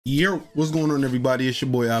Yo, what's going on, everybody? It's your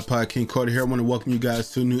boy iPodKingCarter here. I want to welcome you guys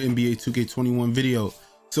to a new NBA 2K21 video.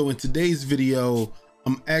 So in today's video,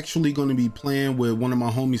 I'm actually going to be playing with one of my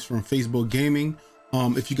homies from Facebook Gaming.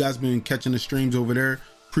 If you guys been catching the streams over there,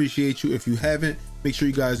 appreciate you. If you haven't, make sure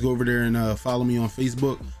you guys go over there and follow me on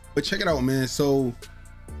Facebook. But check it out, man. So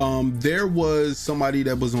there was somebody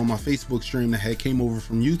that was on my Facebook stream that had came over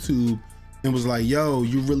from YouTube and was like, yo,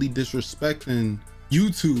 you really disrespecting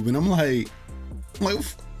YouTube. And I'm like,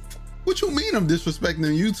 what you mean I'm disrespecting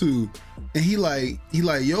YouTube? And he like,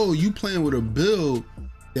 yo, you playing with a build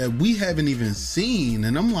that we haven't even seen.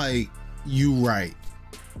 And I'm like, you right,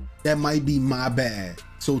 that might be my bad.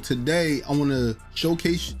 So today I want to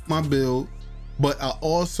showcase my build, but I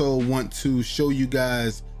also want to show you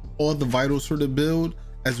guys all the vitals for the build,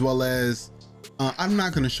 as well as I'm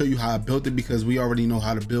not going to show you how I built it because we already know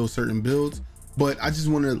how to build certain builds, but I just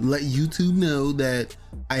want to let YouTube know that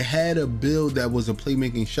I had a build that was a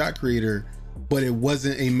playmaking shot creator, but it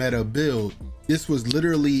wasn't a meta build. This was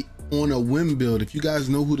literally on a whim build. If you guys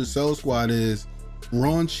know who the Cell Squad is,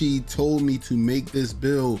 Raunchy told me to make this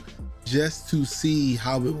build just to see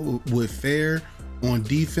how it would fare on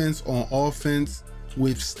defense, on offense,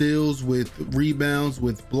 with steals, with rebounds,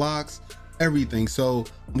 with blocks, everything. So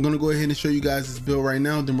I'm gonna go ahead and show you guys this build right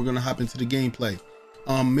now, then we're gonna hop into the gameplay.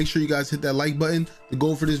 Make sure you guys hit that like button. The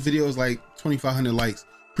goal for this video is like 2,500 likes.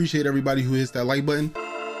 Appreciate everybody who hits that like button.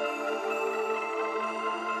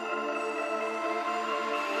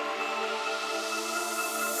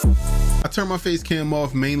 I turn my face cam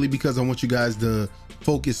off mainly because I want you guys to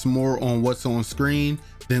focus more on what's on screen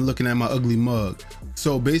than looking at my ugly mug.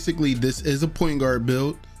 So basically, this is a point guard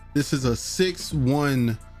build. This is a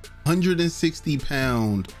 6'1",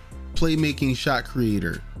 160-pound playmaking shot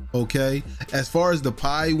creator. Okay, as far as the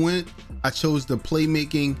pie went, I chose the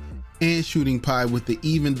playmaking and shooting pie with the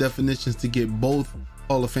even definitions to get both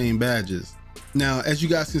Hall of Fame badges. Now, as you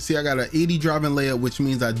guys can see, I got an 80 driving layup, which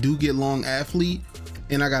means I do get long athlete,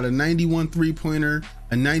 and I got a 91 three-pointer,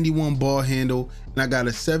 a 91 ball handle, and I got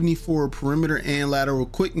a 74 perimeter and lateral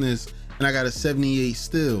quickness, and I got a 78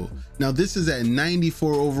 steal. Now this is at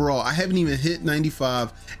 94 overall. I haven't even hit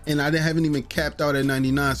 95, and I haven't even capped out at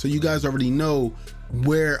 99, so you guys already know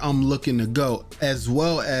where I'm looking to go, as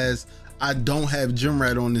well as I don't have Gym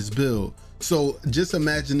Rat on this build. So just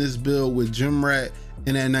imagine this build with Gym Rat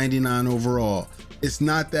and at 99 overall. It's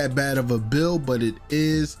not that bad of a build, but it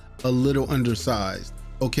is a little undersized.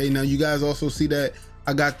 Okay, now you guys also see that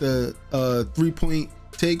I got the 3-point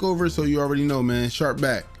takeover, so you already know, man, sharp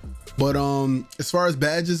back. But as far as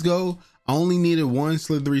badges go, I only needed one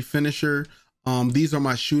slithery finisher. These are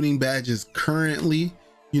my shooting badges currently.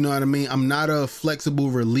 You know what I mean? I'm not a flexible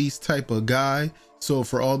release type of guy. So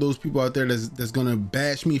for all those people out there that's gonna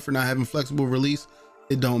bash me for not having flexible release,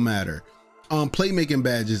 it don't matter. Playmaking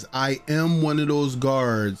badges, I am one of those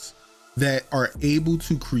guards that are able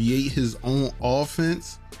to create his own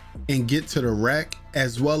offense and get to the rack,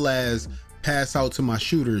 as well as pass out to my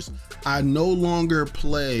shooters. I no longer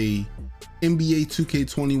play NBA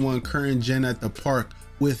 2K21 current gen at the park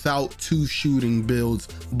without two shooting builds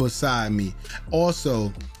beside me.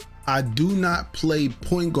 Also, I do not play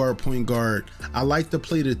point guard. I like to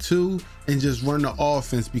play the two and just run the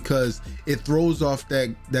offense because it throws off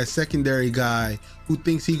that secondary guy who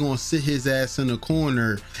thinks he gonna sit his ass in the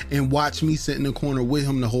corner and watch me sit in the corner with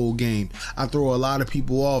him the whole game. I throw a lot of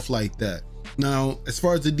people off like that. Now, as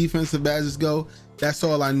far as the defensive badges go, that's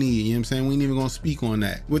all I need. You know what I'm saying? We ain't even gonna speak on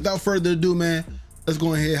that. Without further ado, man, let's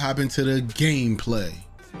go ahead and hop into the gameplay.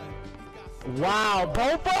 Wow,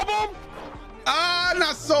 both of them? Ah,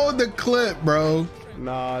 I sold the clip, bro.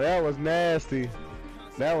 Nah, that was nasty.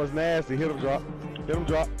 That was nasty. Hit him drop. Hit him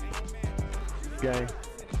drop. Gang.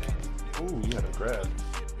 Ooh, you had a grab.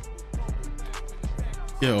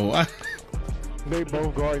 Yo, They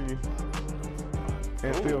both guarding you.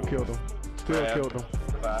 And still killed him. Still killed him.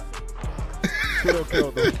 Still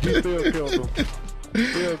killed him. He still killed him.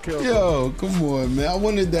 Still killed him. Yo, come on, man. I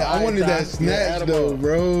wanted that. I wanted that snatch though,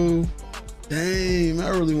 bro. Dang, I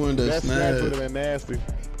really wanted that snatch. That snatch would have been nasty.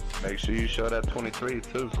 Make sure you show that 23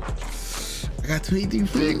 too. I got 23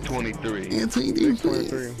 feet. Big 23. Yeah, 23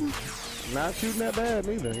 feet. Not shooting that bad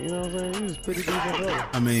neither. You know what I'm saying? He was pretty decent player.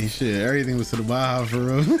 I mean, shit, everything was to the Baja for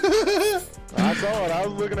real. I saw it. I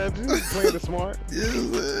was looking at you playing it smart.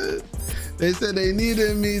 Yes, they said they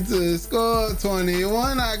needed me to score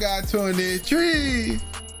 21. I got 23. Let's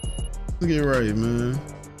get right, man.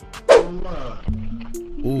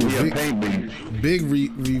 Ooh, big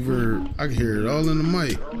reverb. I can hear it all in the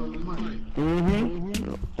mic.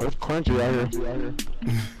 It's crunchy out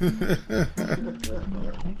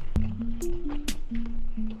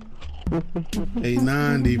here.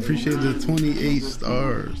 890, appreciate the 28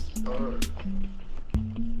 stars.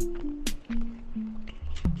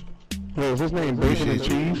 Wait, is his name Bacon and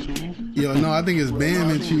Cheese? Yo, no, I think it's Bam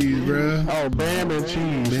and Cheese, bruh. Oh, Bam and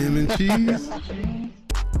Cheese. Bam and Cheese?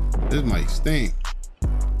 This might stink.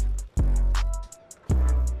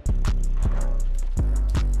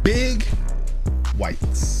 Big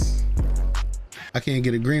whites. I can't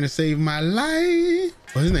get a green to save my life.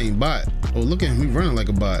 Oh, his name Bot. Oh, look at him. He running like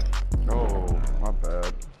a bot. Oh, my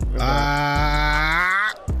bad.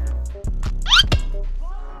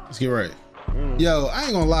 Let's get right. Yo, I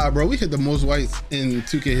ain't gonna lie, bro. We hit the most whites in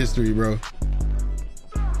 2K history, bro.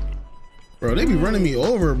 Bro, they be running me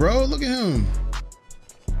over, bro. Look at him.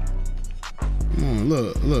 Come on,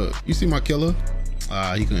 look. You see my killer?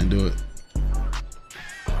 Ah, he couldn't do it.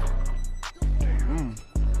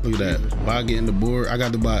 Look at that. Bot getting the board. I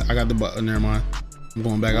got the bot. Never mind. I'm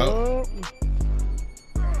going back out.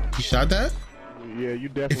 He shot that? Yeah, you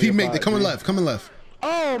definitely. If he make the coming left.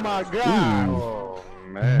 Oh my god. Ooh. Oh,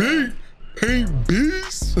 man. Big paint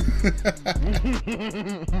beast.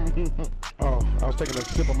 Oh, I was taking a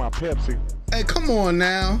sip of my Pepsi. Hey, come on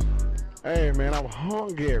now. Hey man, I'm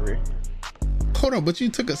hungry. Hold on, but you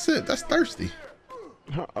took a sip. That's thirsty.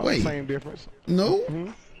 Wait. Same difference. No,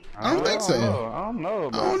 I don't think so. I don't know.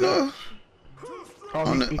 I don't know. I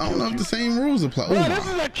don't know if the same rules apply. Bro, this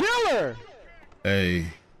is a killer. Hey,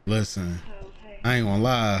 listen. I ain't gonna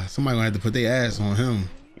lie. Somebody gonna have to put their ass on him.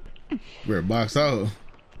 We're box out.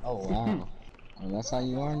 Oh wow. Oh, that's how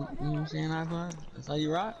you are. You know what I'm saying, iPod? That's how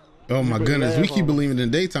you rock? Oh my goodness. We keep believing in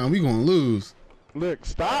the daytime. We gonna lose. Look,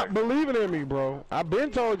 stop believing in me, bro. I've been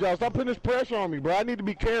told y'all, stop putting this pressure on me, bro. I need to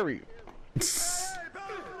be carried.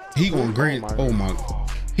 He gonna grant. Oh my.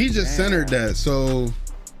 He just centered that. So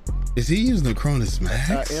is he using the Cronus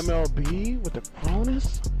Max? MLB with the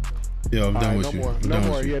Cronus? Yo, I'm done with you. No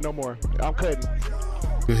more. Yeah, no more. I'm cutting.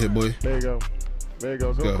 Good hit, boy. There you go. There you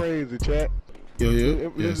go. Go crazy, chat. Yo.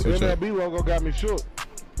 This MLB logo got me shook.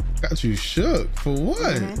 Got you shook for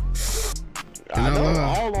what? I know,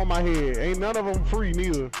 all on my head. Ain't none of them free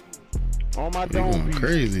neither. On my dome going piece.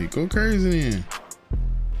 crazy. Go crazy then.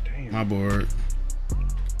 Damn. My board.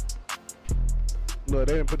 Look,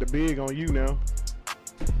 they didn't put the big on you now.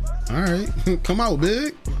 All right, come out,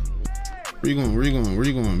 big. Where you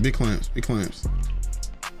going? Big clamps.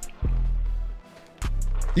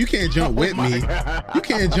 You can't jump with me. You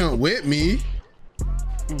can't jump with me.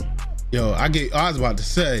 Yo, I was about to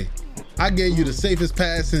say, I gave you the safest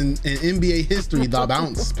pass in NBA history, the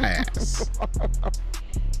bounce pass.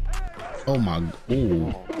 Oh my,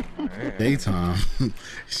 ooh, daytime.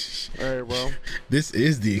 Hey, bro. This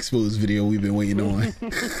is the exposed video we've been waiting on.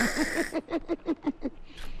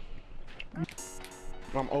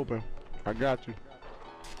 I'm open. I got you.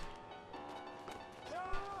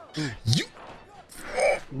 You,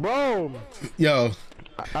 bro. yo.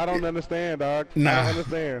 I don't understand, dog. Nah, I don't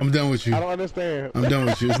understand. I'm done with you. I don't understand. I'm done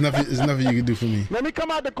with you. It's nothing you can do for me. Let me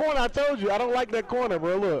come out the corner. I told you, I don't like that corner,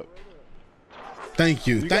 bro. Look. Thank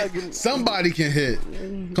you. Somebody can hit.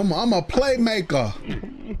 Come on, I'm a playmaker.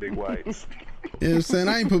 Big whites. You know what I'm saying?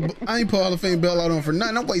 I ain't put Hall of Fame bell out on for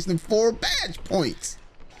nothing. I'm wasting 4 badge points.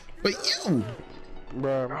 But you,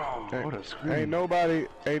 bro, ain't nobody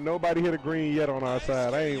hit a green yet on our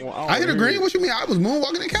side. I hit a green. What you mean? I was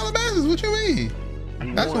moonwalking in Calabasas. What you mean?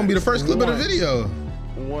 That's gonna be the first clip of the video.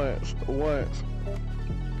 Once.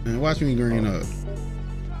 And watch me green up.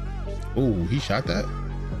 Oh, he shot that.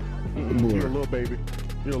 You're a little baby.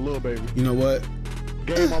 You know what?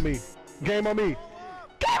 Game on me. Game on me.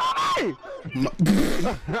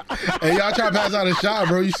 Hey, y'all try to pass out a shot,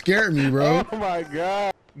 bro. You scared me, bro. Oh my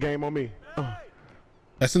god. Game on me.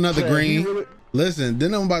 That's another green. Listen,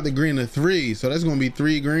 then I'm about to green a 3, so that's gonna be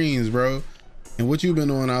 3 greens, bro. And what you been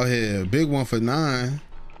doing out here? Big one for 9.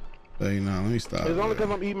 Hey, nah, let me stop. It's only because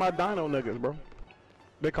I'm eating my dino nuggets, bro.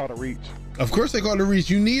 They call it a reach. Of course they call it a reach.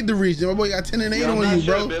 You need the reach. My boy got 10 and 8 on you,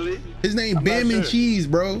 bro. Billy. His name Bam and Cheese,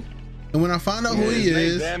 bro. And when I find out who he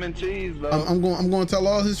is, Bam and Cheese, bro. I'm going to tell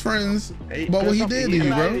all his friends about what he did to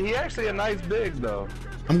you, bro. He actually a nice big though.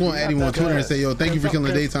 I'm going to add him on Twitter and say, yo, thank you for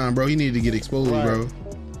killing daytime, bro. He needed to get exposed, bro.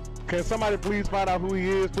 Can somebody please find out who he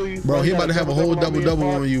is, please? Bro, he about to have a whole double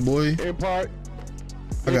on you, boy. In part.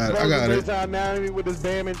 I got it. Now with this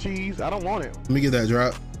Bam and Cheese. I don't want it. Let me get that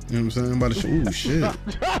drop. You know what I'm saying? I'm about to shoot. Ooh, shit.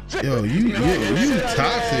 Yo, you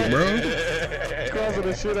toxic, bro. Crossing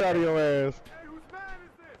the shit out of your ass.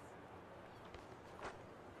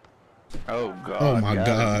 Oh god. Oh my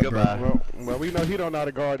god, bro. Well, we know he don't know how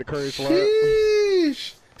to guard the curry slot.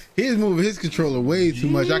 Sheesh. He's moving his controller way too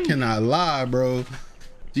much. I cannot lie, bro.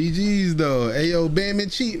 GG's though. Hey yo, Bam and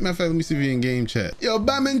Cheat. Matter of fact, let me see if you in game chat. Yo,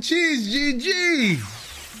 Bam and Cheese, GG.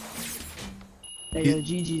 Hey yo,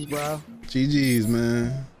 GG's, bro. GG's,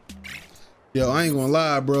 man. Yo, I ain't gonna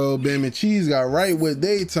lie, bro. Bam and Cheese got right with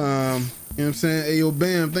daytime. You know what I'm saying? Hey yo,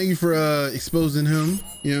 Bam, thank you for exposing him.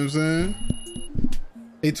 You know what I'm saying?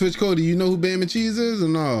 Hey Twitch Cody, you know who Bam and Cheese is or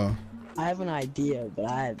no? I have an idea, but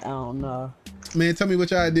I don't know. Man, tell me what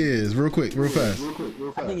your idea is, real quick, real fast.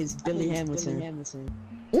 I think it's Billy Hamilton.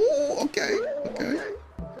 Ooh, okay, okay.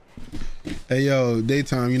 Hey yo,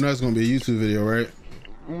 daytime, you know it's gonna be a YouTube video, right?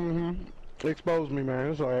 Expose me,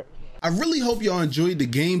 man. It's alright. I really hope y'all enjoyed the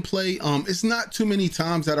gameplay. It's not too many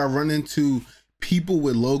times that I run into people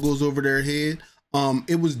with logos over their head.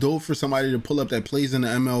 It was dope for somebody to pull up that plays in the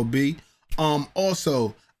MLB.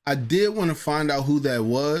 Also, I did want to find out who that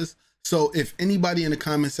was. So if anybody in the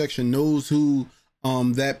comment section knows who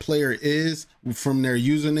that player is from their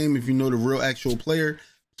username, if you know the real actual player,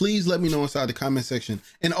 please let me know inside the comment section.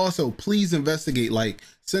 And also, please investigate. Like,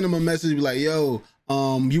 send them a message, be like, yo,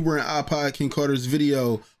 you were in iPodKingCarter's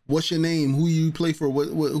video. What's your name? Who you play for?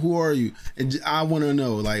 Who are you? And I want to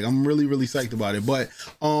know. Like, I'm really psyched about it. But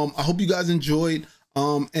I hope you guys enjoyed.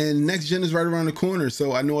 And next gen is right around the corner,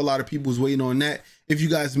 so I know a lot of people was waiting on that. If you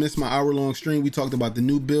guys missed my hour-long stream, we talked about the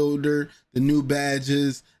new builder, the new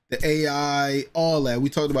badges, the AI, all that. We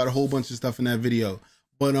talked about a whole bunch of stuff in that video.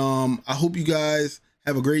 But I hope you guys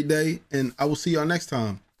have a great day, and I will see y'all next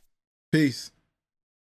time. Peace.